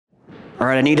All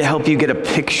right, I need to help you get a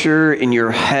picture in your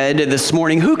head this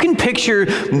morning. Who can picture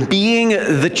being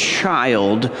the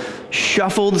child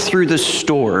shuffled through the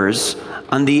stores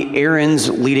on the errands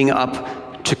leading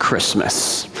up to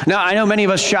Christmas? Now, I know many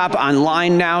of us shop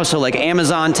online now, so like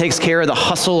Amazon takes care of the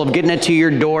hustle of getting it to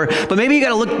your door, but maybe you got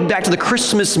to look back to the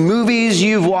Christmas movies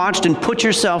you've watched and put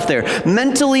yourself there.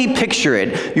 Mentally picture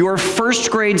it, your first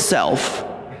grade self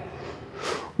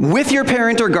with your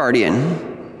parent or guardian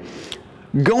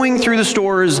going through the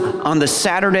stores on the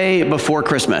Saturday before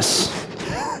Christmas.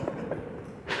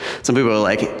 Some people are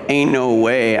like, ain't no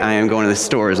way I am going to the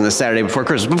stores on the Saturday before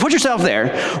Christmas. But put yourself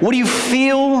there. What do you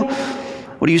feel?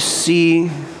 What do you see?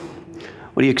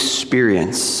 What do you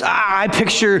experience? I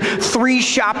picture 3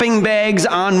 shopping bags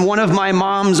on one of my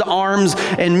mom's arms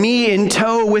and me in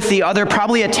tow with the other,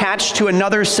 probably attached to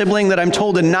another sibling that I'm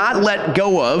told to not let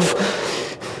go of.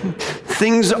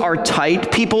 Things are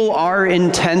tight, people are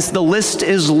intense, the list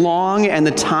is long, and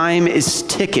the time is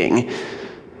ticking.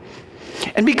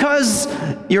 And because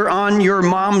you're on your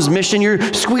mom's mission,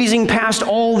 you're squeezing past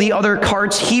all the other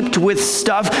carts heaped with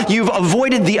stuff. You've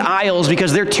avoided the aisles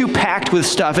because they're too packed with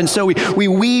stuff. And so we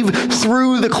weave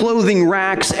through the clothing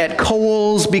racks at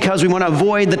Kohl's because we want to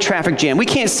avoid the traffic jam. We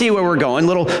can't see where we're going,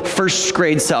 little first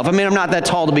grade self. I mean, I'm not that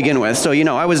tall to begin with, so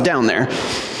I was down there.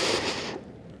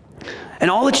 And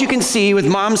all that you can see with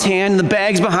mom's hand and the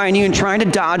bags behind you and trying to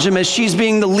dodge them as she's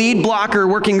being the lead blocker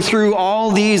working through all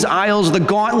these aisles, the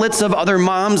gauntlets of other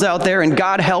moms out there, and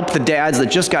God help the dads that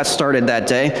just got started that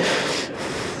day.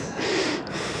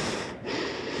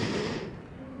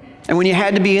 And when you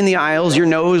had to be in the aisles, your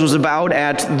nose was about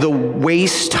at the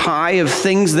waist high of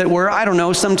things that were, I don't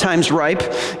know, sometimes ripe.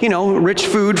 Rich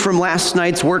food from last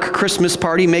night's work Christmas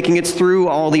party making its through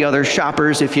all the other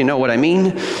shoppers, if you know what I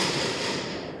mean.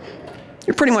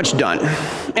 You're pretty much done.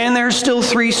 And there's still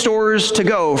 3 stores to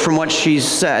go from what she's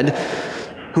said.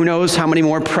 Who knows how many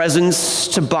more presents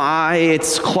to buy?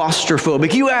 It's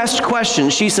claustrophobic. You asked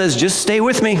questions. She says, just stay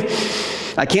with me.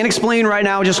 I can't explain right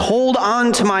now. Just hold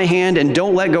on to my hand and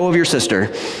don't let go of your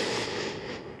sister.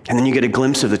 And then you get a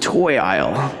glimpse of the toy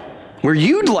aisle where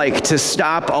you'd like to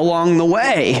stop along the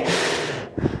way.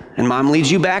 And mom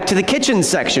leads you back to the kitchen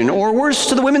section, or worse,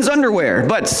 to the women's underwear.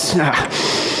 But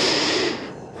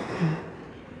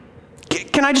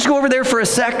can I just go over there for a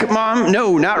sec, Mom?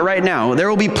 No, not right now. There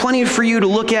will be plenty for you to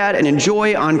look at and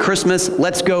enjoy on Christmas.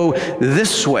 Let's go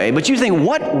this way. But you think,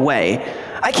 what way?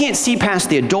 I can't see past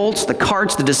the adults, the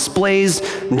carts, the displays,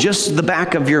 just the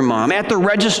back of your mom. At the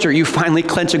register, you finally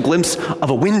catch a glimpse of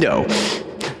a window.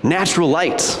 Natural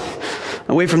light,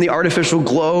 away from the artificial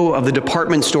glow of the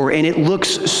department store, and it looks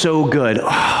so good.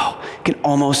 Oh, you can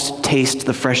almost taste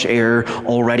the fresh air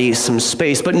already, some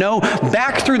space. But no,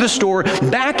 back through the store,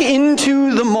 back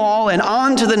into the mall, and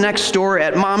on to the next store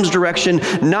at mom's direction,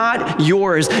 not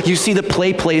yours. You see the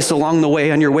play place along the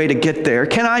way on your way to get there.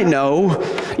 Can I? No.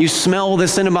 You smell the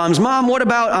Cinnabons. Mom, what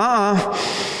about?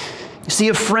 See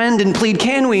a friend and plead,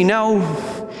 can we?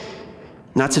 No.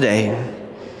 Not today.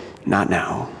 Not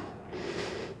now.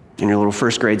 And your little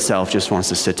first grade self just wants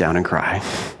to sit down and cry.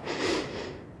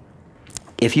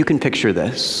 If you can picture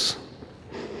this,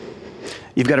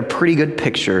 you've got a pretty good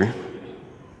picture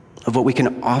of what we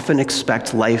can often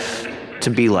expect life to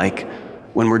be like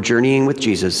when we're journeying with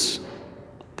Jesus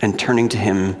and turning to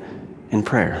him in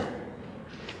prayer.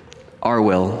 Our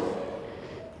will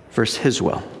versus his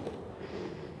will.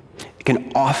 It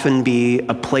can often be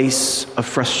a place of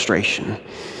frustration,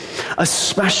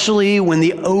 especially when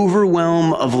the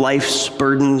overwhelm of life's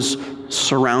burdens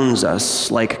surrounds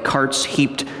us like carts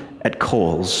heaped at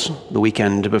Kohl's the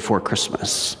weekend before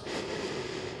Christmas.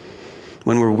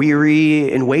 When we're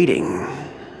weary and waiting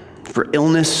for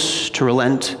illness to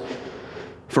relent,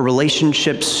 for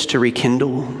relationships to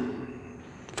rekindle,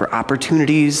 for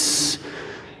opportunities,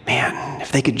 man,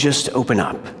 if they could just open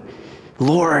up.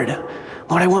 Lord,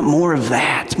 I want more of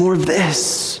that, more of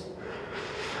this.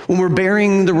 When we're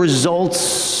bearing the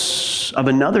results of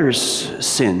another's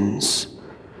sins,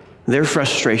 their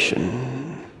frustration,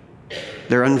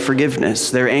 their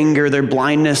unforgiveness, their anger, their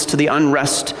blindness to the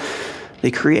unrest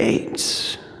they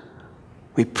create,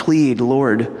 we plead,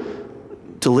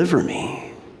 Lord, deliver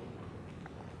me.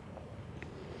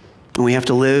 And we have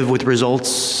to live with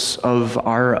results of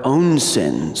our own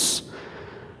sins,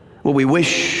 what we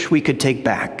wish we could take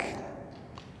back.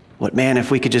 What, man,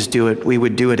 if we could just do it, we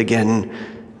would do it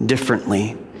again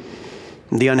differently.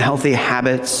 The unhealthy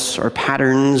habits or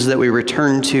patterns that we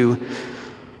return to,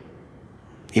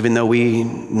 even though we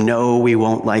know we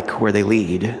won't like where they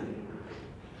lead.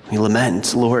 We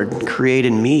lament, Lord, create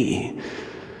in me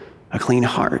a clean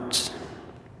heart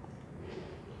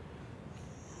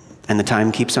And the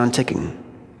time keeps on ticking.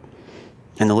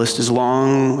 And the list is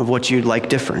long of what you'd like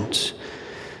different.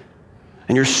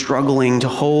 And you're struggling to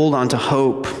hold on to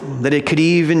hope that it could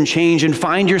even change, and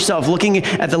find yourself looking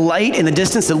at the light in the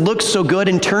distance that looks so good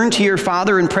and turn to your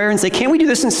Father in prayer and say, can't we do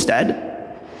this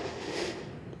instead?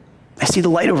 I see the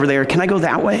light over there. Can I go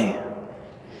that way?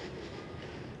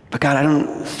 But God, I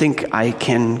don't think I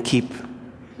can keep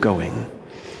going.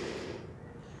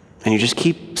 And you just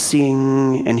keep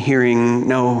seeing and hearing,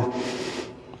 no,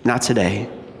 not today,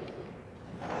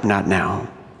 not now.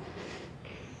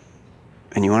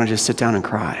 And you want to just sit down and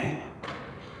cry.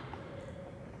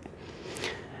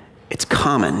 It's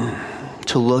common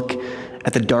to look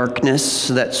at the darkness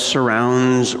that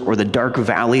surrounds or the dark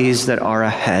valleys that are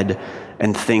ahead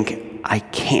and think, I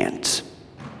can't,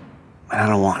 and I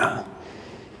don't want to.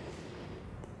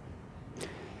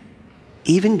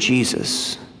 Even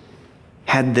Jesus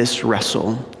had this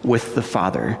wrestle with the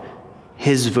Father,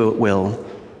 his will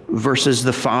versus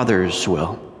the Father's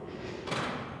will.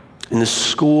 In the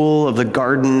school of the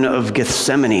Garden of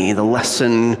Gethsemane, the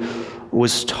lesson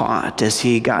was taught as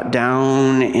he got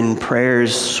down in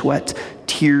prayers, sweat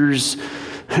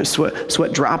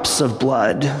drops of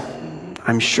blood.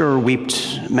 I'm sure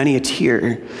wept many a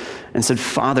tear and said,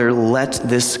 Father, let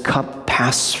this cup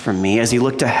pass from me, as he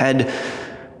looked ahead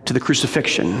to the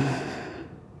crucifixion,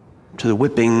 to the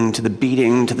whipping, to the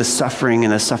beating, to the suffering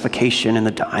and the suffocation and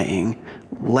the dying.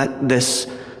 Let this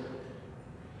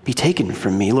be taken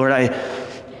from me. Lord,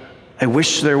 I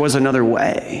wish there was another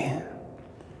way.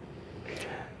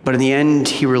 But in the end,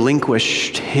 he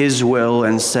relinquished his will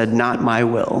and said, not my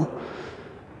will,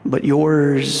 but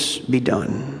yours be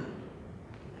done.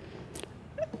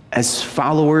 As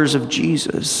followers of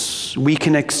Jesus, we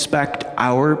can expect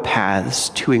our paths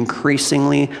to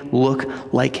increasingly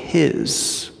look like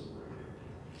his.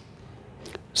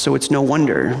 So it's no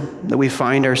wonder that we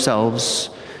find ourselves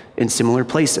in similar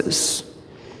places.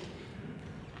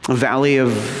 A valley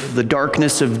of the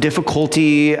darkness of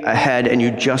difficulty ahead, and you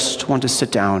just want to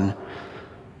sit down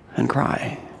and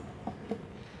cry.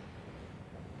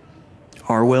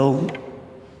 Our will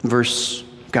versus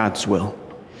God's will.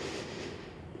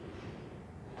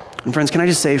 And friends, can I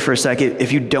just say for a second,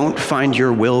 if you don't find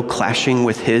your will clashing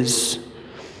with his,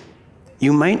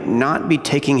 you might not be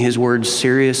taking his word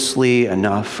seriously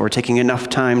enough or taking enough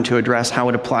time to address how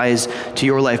it applies to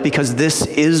your life, because this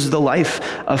is the life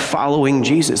of following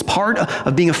Jesus. Part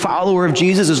of being a follower of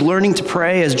Jesus is learning to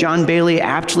pray, as John Bailey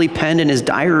aptly penned in his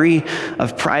diary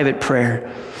of private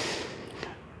prayer.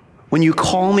 When you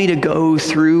call me to go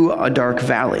through a dark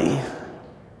valley,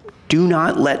 do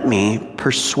not let me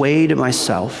persuade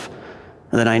myself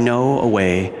that I know a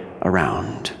way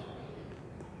around.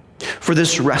 For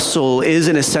this wrestle is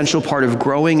an essential part of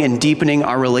growing and deepening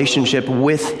our relationship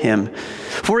with him.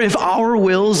 For if our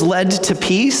wills led to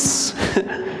peace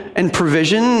and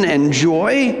provision and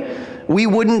joy, we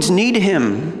wouldn't need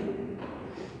him.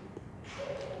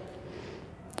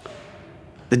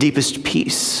 The deepest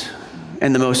peace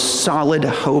and the most solid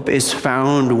hope is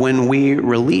found when we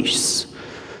relinquish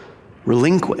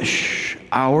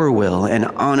our will and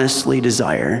honestly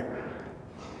desire,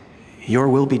 your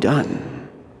will be done.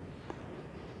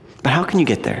 But how can you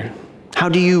get there? How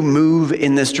do you move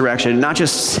in this direction? Not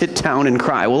just sit down and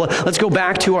cry. Well, let's go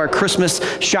back to our Christmas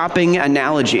shopping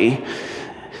analogy.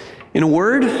 In a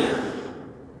word,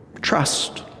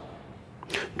 trust.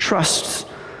 Trust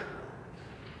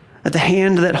that the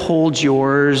hand that holds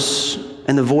yours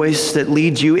and the voice that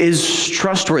leads you is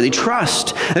trustworthy.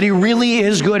 Trust that he really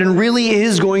is good and really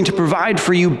is going to provide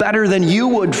for you better than you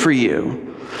would for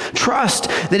you. Trust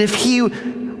that if he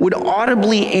would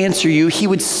audibly answer you, he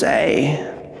would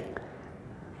say,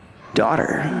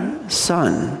 daughter,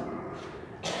 son,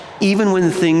 even when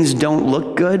things don't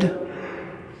look good,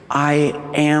 I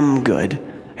am good,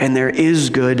 and there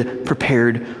is good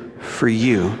prepared for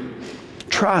you.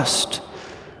 Trust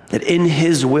that in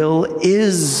his will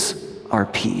is our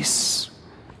peace.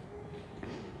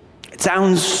 It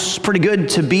sounds pretty good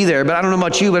to be there, but I don't know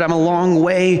about you, but I'm a long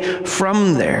way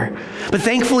from there. But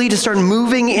thankfully, to start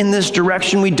moving in this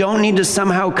direction, we don't need to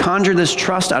somehow conjure this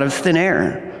trust out of thin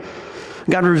air.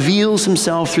 God reveals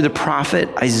himself through the prophet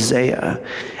Isaiah,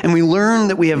 and we learn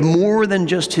that we have more than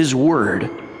just his word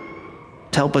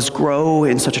to help us grow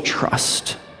in such a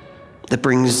trust that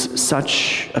brings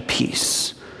such a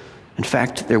peace. In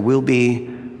fact, there will be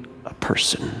a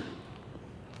person.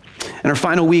 In our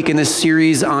final week in this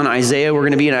series on Isaiah, we're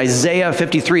going to be in Isaiah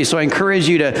 53. So I encourage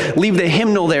you to leave the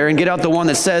hymnal there and get out the one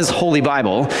that says Holy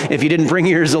Bible, if you didn't bring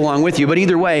yours along with you. But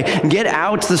either way, get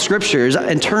out the scriptures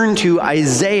and turn to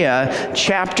Isaiah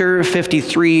chapter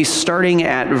 53, starting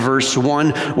at verse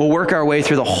 1. We'll work our way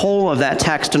through the whole of that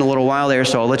text in a little while there,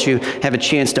 so I'll let you have a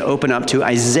chance to open up to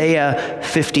Isaiah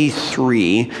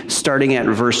 53, starting at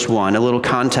verse 1. A little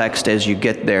context as you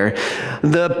get there.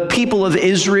 The people of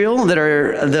Israel that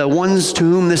are the ones to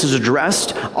whom this is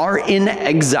addressed are in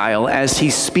exile as he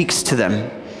speaks to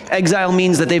them. Exile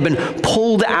means that they've been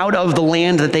pulled out of the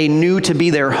land that they knew to be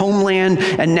their homeland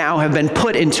and now have been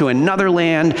put into another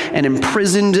land and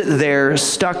imprisoned there,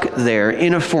 stuck there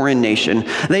in a foreign nation.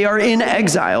 They are in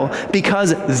exile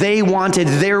because they wanted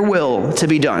their will to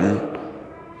be done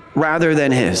rather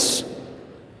than his.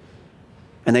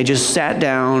 And they just sat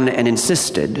down and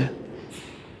insisted,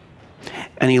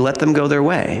 and he let them go their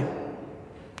way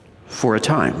for a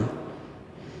time.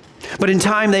 But in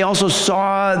time, they also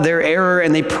saw their error,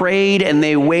 and they prayed and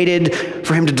they waited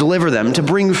for him to deliver them, to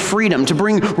bring freedom, to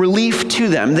bring relief to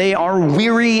them. They are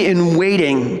weary in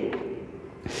waiting.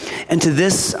 And to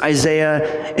this,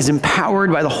 Isaiah is empowered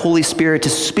by the Holy Spirit to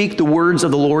speak the words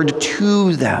of the Lord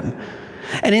to them.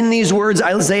 And in these words,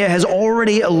 Isaiah has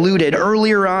already alluded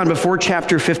earlier on before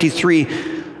chapter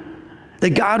 53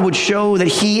 that God would show that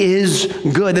he is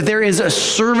good, that there is a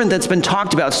servant that's been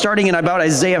talked about, starting in about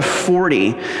Isaiah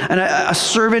 40, and a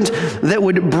servant that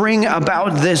would bring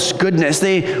about this goodness.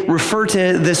 They refer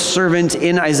to this servant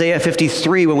in Isaiah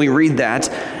 53 when we read that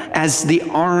as the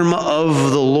arm of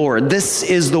the Lord. This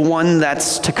is the one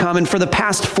that's to come. And for the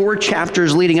past 4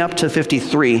 chapters leading up to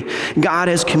 53, God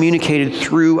has communicated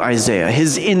through Isaiah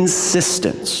his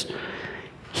insistence.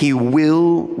 He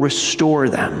will restore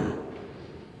them.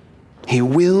 He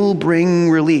will bring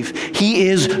relief. He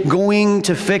is going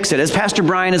to fix it. As Pastor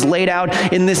Brian has laid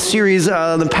out in this series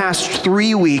the past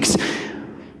 3 weeks,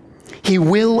 he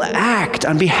will act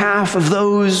on behalf of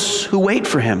those who wait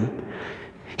for him.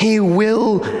 He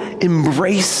will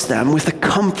embrace them with the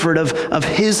comfort of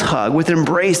his hug, with an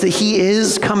embrace that he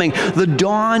is coming. The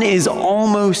dawn is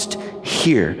almost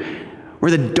here, where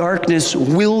the darkness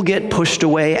will get pushed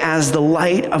away as the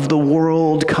light of the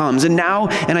world comes. And now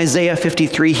in Isaiah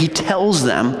 53, he tells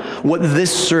them what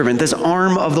this servant, this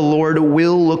arm of the Lord,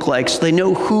 will look like, so they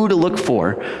know who to look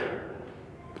for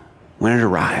when it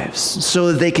arrives,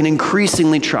 so that they can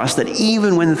increasingly trust that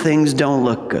even when things don't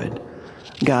look good,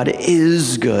 God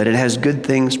is good and has good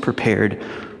things prepared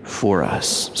for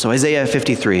us. So Isaiah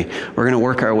 53, we're going to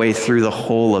work our way through the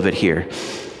whole of it here.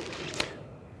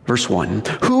 Verse 1,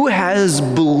 who has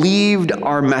believed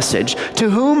our message? To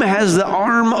whom has the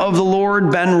arm of the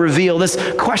Lord been revealed? This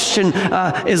question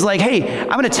is like, hey, I'm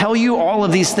going to tell you all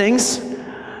of these things,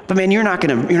 but man, you're not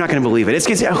going to believe it.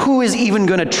 It's who is even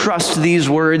going to trust these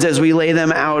words as we lay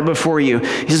them out before you?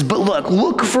 He says, but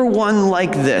look for one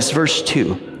like this. Verse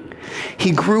 2,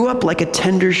 he grew up like a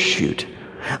tender shoot,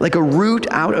 like a root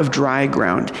out of dry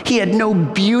ground. He had no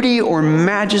beauty or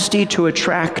majesty to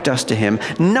attract us to him,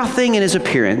 nothing in his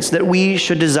appearance that we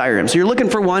should desire him. So you're looking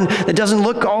for one that doesn't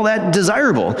look all that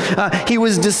desirable. He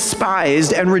was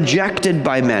despised and rejected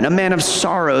by men, a man of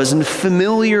sorrows and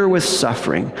familiar with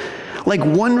suffering. Like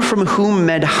one from whom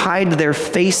men hide their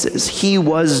faces, he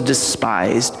was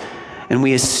despised, and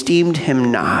we esteemed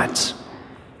him not.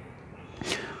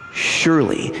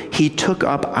 Surely he took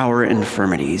up our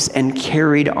infirmities and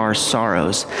carried our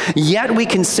sorrows. Yet we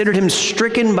considered him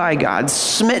stricken by God,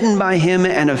 smitten by him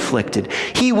and afflicted.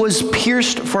 He was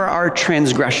pierced for our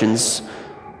transgressions.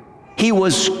 He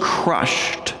was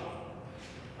crushed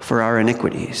for our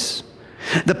iniquities.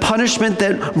 The punishment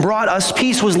that brought us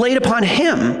peace was laid upon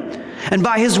him, and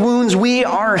by his wounds we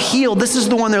are healed. This is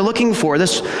the one they're looking for.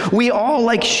 We all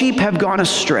like sheep have gone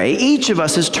astray. Each of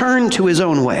us has turned to his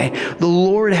own way. The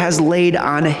Lord has laid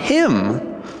on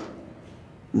him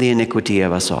the iniquity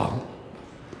of us all.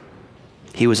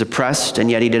 He was oppressed, and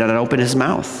yet he did not open his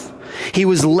mouth. He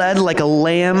was led like a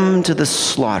lamb to the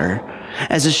slaughter.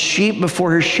 As a sheep before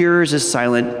her shearers is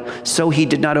silent, so he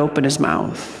did not open his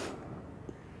mouth.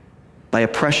 By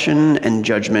oppression and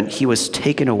judgment he was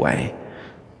taken away.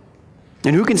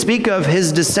 And who can speak of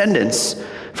his descendants?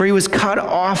 For he was cut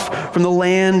off from the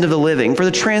land of the living. For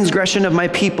the transgression of my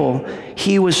people,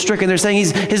 he was stricken. They're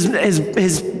saying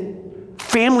his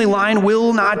family line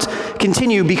will not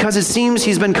continue because it seems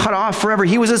he's been cut off forever.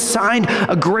 He was assigned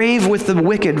a grave with the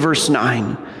wicked, verse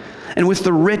 9, and with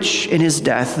the rich in his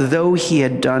death, though he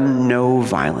had done no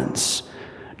violence,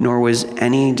 nor was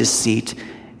any deceit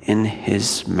in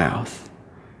his mouth.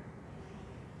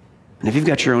 And if you've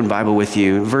got your own Bible with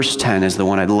you, verse 10 is the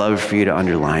one I'd love for you to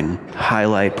underline,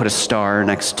 highlight, put a star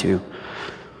next to.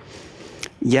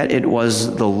 Yet it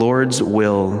was the Lord's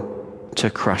will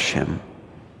to crush him,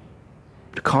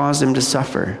 to cause him to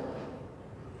suffer.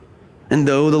 And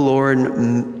though the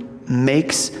Lord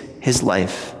makes his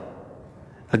life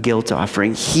a guilt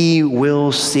offering, he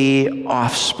will see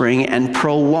offspring and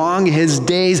prolong his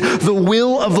days. The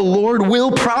will of the Lord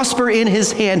will prosper in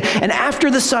his hand, and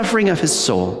after the suffering of his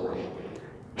soul,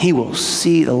 he will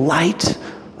see the light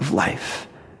of life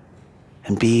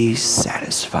and be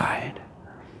satisfied.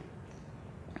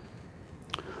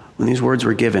 When these words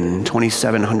were given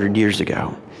 2,700 years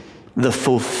ago, the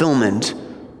fulfillment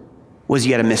was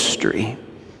yet a mystery.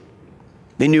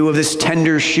 They knew of this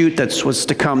tender shoot that was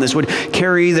to come. This would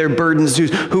carry their burdens,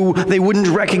 who they wouldn't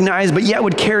recognize, but yet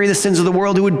would carry the sins of the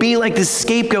world, who would be like this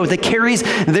scapegoat that carries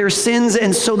their sins,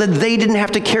 and so that they didn't have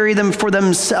to carry them for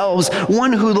themselves.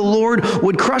 One who the Lord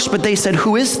would crush, but they said,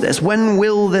 who is this? When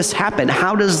will this happen?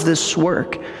 How does this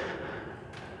work?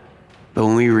 But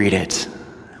when we read it,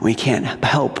 we can't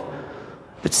help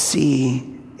but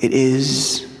see it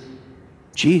is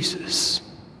Jesus.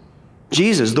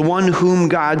 Jesus, the one whom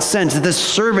God sent, the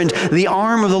servant, the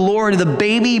arm of the Lord, the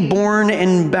baby born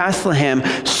in Bethlehem,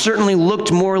 certainly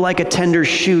looked more like a tender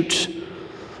shoot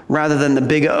rather than the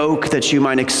big oak that you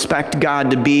might expect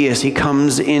God to be as he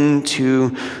comes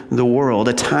into the world.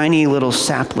 A tiny little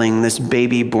sapling, this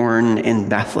baby born in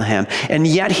Bethlehem. And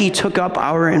yet he took up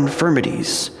our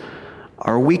infirmities,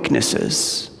 our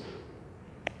weaknesses.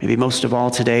 Maybe most of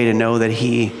all today to know that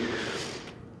he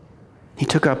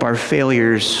took up our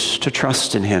failures to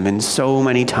trust in him in so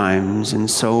many times, in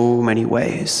so many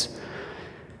ways.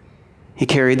 He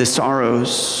carried the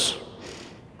sorrows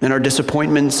and our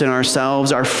disappointments in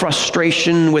ourselves, our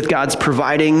frustration with God's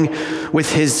providing,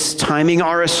 with his timing,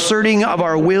 our asserting of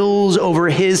our wills over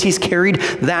his. He's carried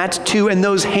that too. And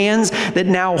those hands that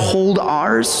now hold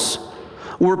ours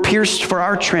were pierced for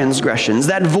our transgressions.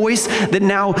 That voice that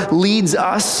now leads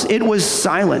us, it was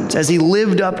silent as he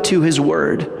lived up to his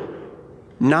word.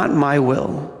 Not my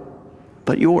will,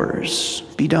 but yours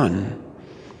be done.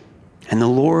 And the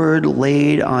Lord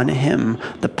laid on him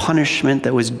the punishment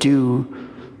that was due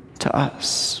to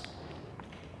us.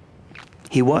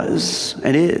 He was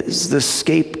and is the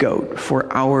scapegoat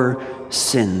for our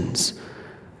sins.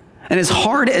 And as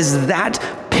hard as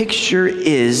that picture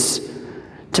is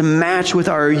to match with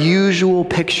our usual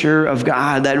picture of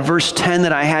God, that verse 10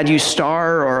 that I had you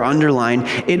star or underline,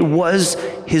 it was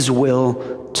his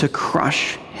will to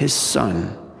crush his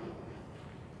son,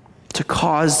 to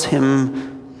cause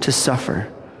him to suffer.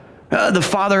 The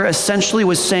Father essentially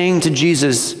was saying to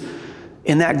Jesus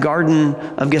in that Garden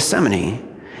of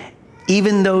Gethsemane,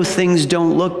 even though things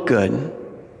don't look good,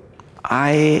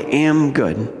 I am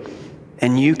good,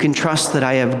 and you can trust that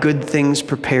I have good things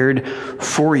prepared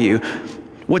for you.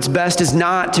 What's best is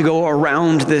not to go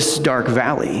around this dark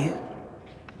valley,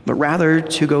 but rather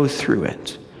to go through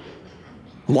it.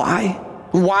 Why?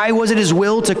 Why was it his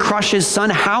will to crush his son?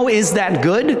 How is that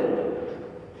good?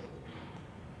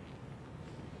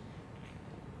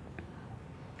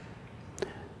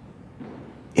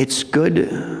 It's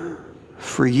good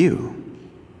for you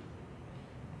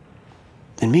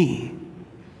and me.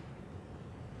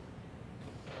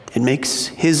 It makes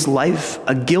his life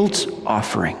a guilt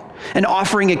offering, an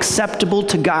offering acceptable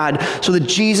to God so that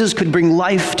Jesus could bring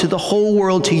life to the whole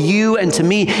world, to you and to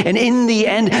me. And in the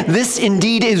end, this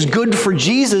indeed is good for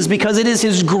Jesus because it is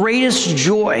his greatest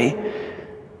joy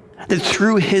that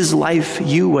through his life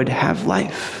you would have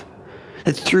life.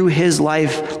 That through his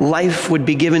life, life would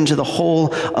be given to the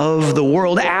whole of the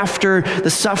world. After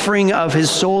the suffering of his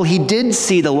soul, he did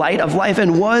see the light of life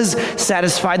and was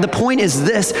satisfied. The point is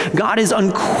this: God is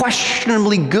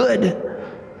unquestionably good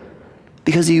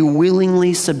because he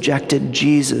willingly subjected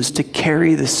Jesus to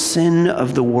carry the sin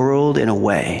of the world in a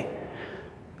way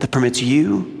that permits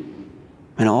you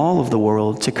and all of the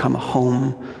world to come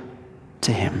home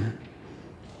to him.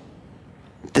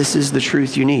 This is the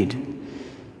truth you need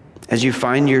as you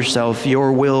find yourself,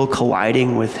 your will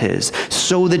colliding with his,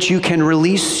 so that you can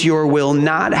release your will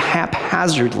not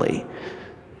haphazardly,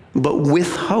 but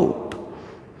with hope,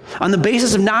 on the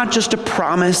basis of not just a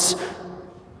promise,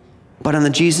 but on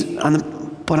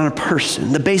a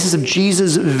person, the basis of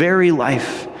Jesus' very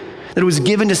life that was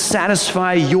given to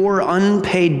satisfy your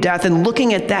unpaid debt. And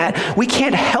looking at that, we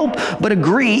can't help but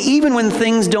agree, even when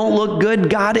things don't look good,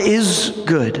 God is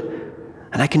good.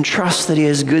 And I can trust that he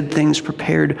has good things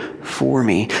prepared for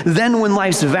me. Then when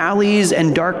life's valleys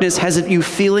and darkness has you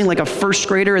feeling like a first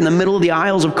grader in the middle of the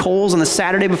aisles of Kohl's on the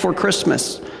Saturday before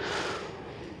Christmas,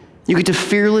 You get to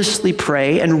fearlessly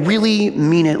pray and really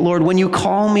mean it. Lord, when you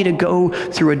call me to go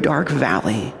through a dark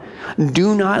valley,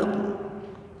 do not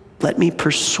let me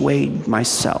persuade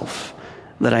myself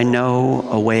that I know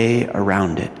a way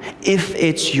around it. If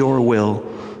it's your will,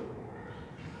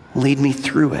 lead me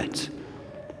through it.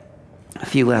 A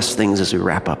few last things as we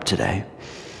wrap up today.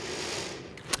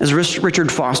 As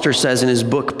Richard Foster says in his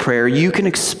book, Prayer, you can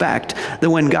expect that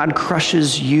when God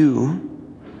crushes you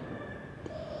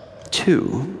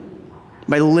too,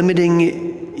 by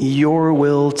limiting your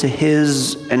will to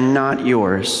his and not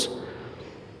yours,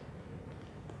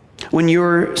 when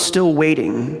you're still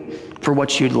waiting for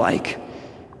what you'd like,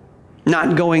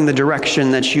 not going the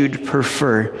direction that you'd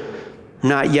prefer,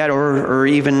 not yet or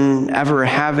even ever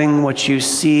having what you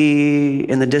see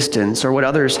in the distance or what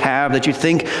others have that you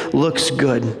think looks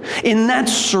good. In that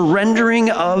surrendering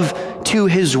to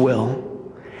his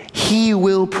will, he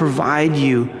will provide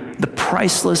you the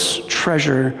priceless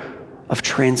treasure of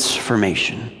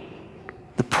transformation.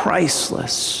 The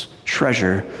priceless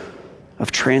treasure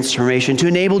of transformation to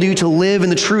enable you to live in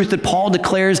the truth that Paul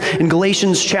declares in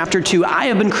Galatians chapter 2. I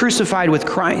have been crucified with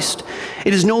Christ.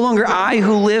 It is no longer I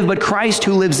who live, but Christ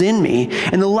who lives in me.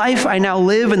 And the life I now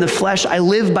live in the flesh, I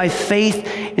live by faith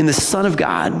in the Son of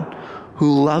God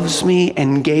who loves me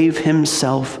and gave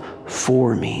himself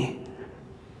for me.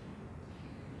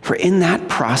 For in that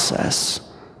process,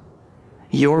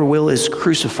 your will is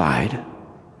crucified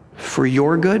for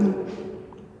your good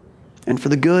and for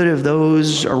the good of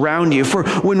those around you. For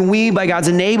when we, by God's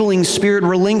enabling Spirit,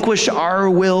 relinquish our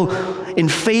will in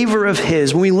favor of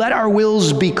his, when we let our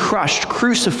wills be crushed,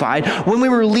 crucified, when we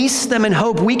release them in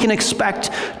hope, we can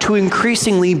expect to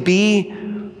increasingly be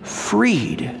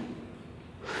freed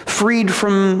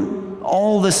from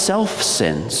all the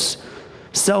self-sins,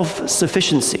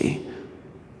 self-sufficiency,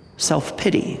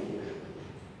 self-pity,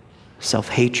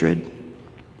 self-hatred,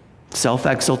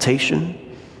 self-exaltation,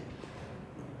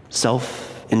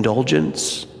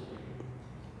 self-indulgence,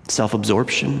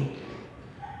 self-absorption,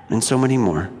 and so many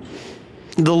more.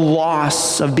 The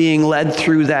loss of being led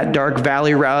through that dark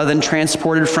valley rather than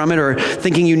transported from it or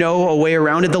thinking you know a way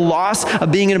around it. The loss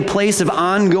of being in a place of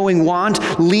ongoing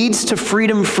want leads to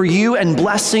freedom for you and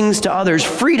blessings to others.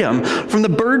 Freedom from the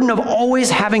burden of always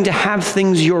having to have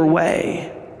things your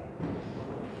way.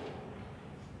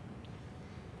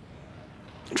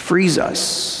 It frees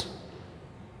us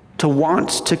to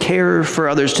want to care for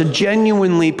others, to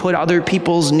genuinely put other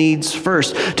people's needs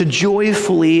first, to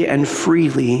joyfully and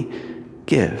freely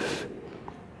give.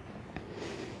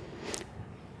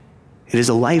 It is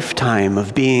a lifetime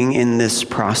of being in this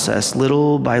process,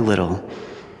 little by little,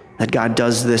 that God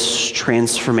does this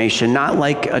transformation, not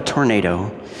like a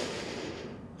tornado,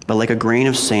 but like a grain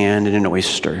of sand in an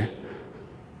oyster.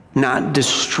 Not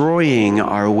destroying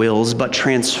our wills, but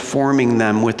transforming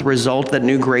them with the result that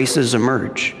new graces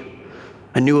emerge.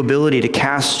 A new ability to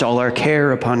cast all our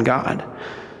care upon God.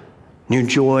 New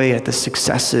joy at the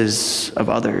successes of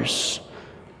others.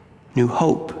 New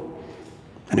hope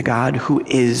and a God who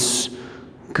is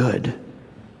good.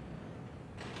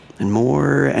 And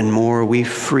more we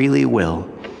freely will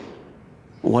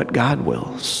what God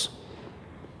wills.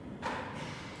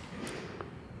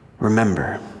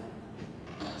 Remember,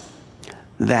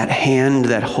 that hand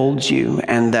that holds you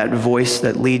and that voice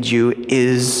that leads you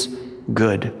is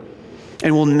good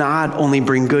and will not only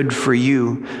bring good for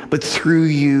you, but through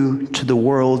you to the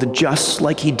world, just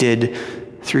like he did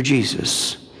through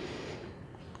Jesus.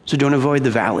 So don't avoid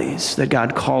the valleys that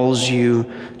God calls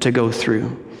you to go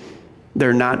through.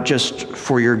 They're not just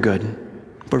for your good,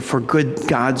 but for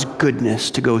God's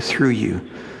goodness to go through you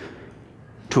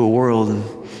to a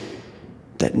world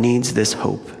that needs this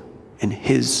hope in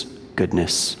his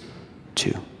goodness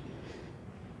too.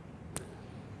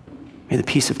 May the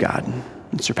peace of God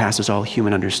that surpasses all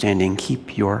human understanding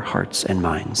keep your hearts and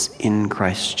minds in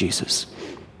Christ Jesus.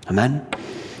 Amen.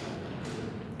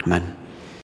 Amen.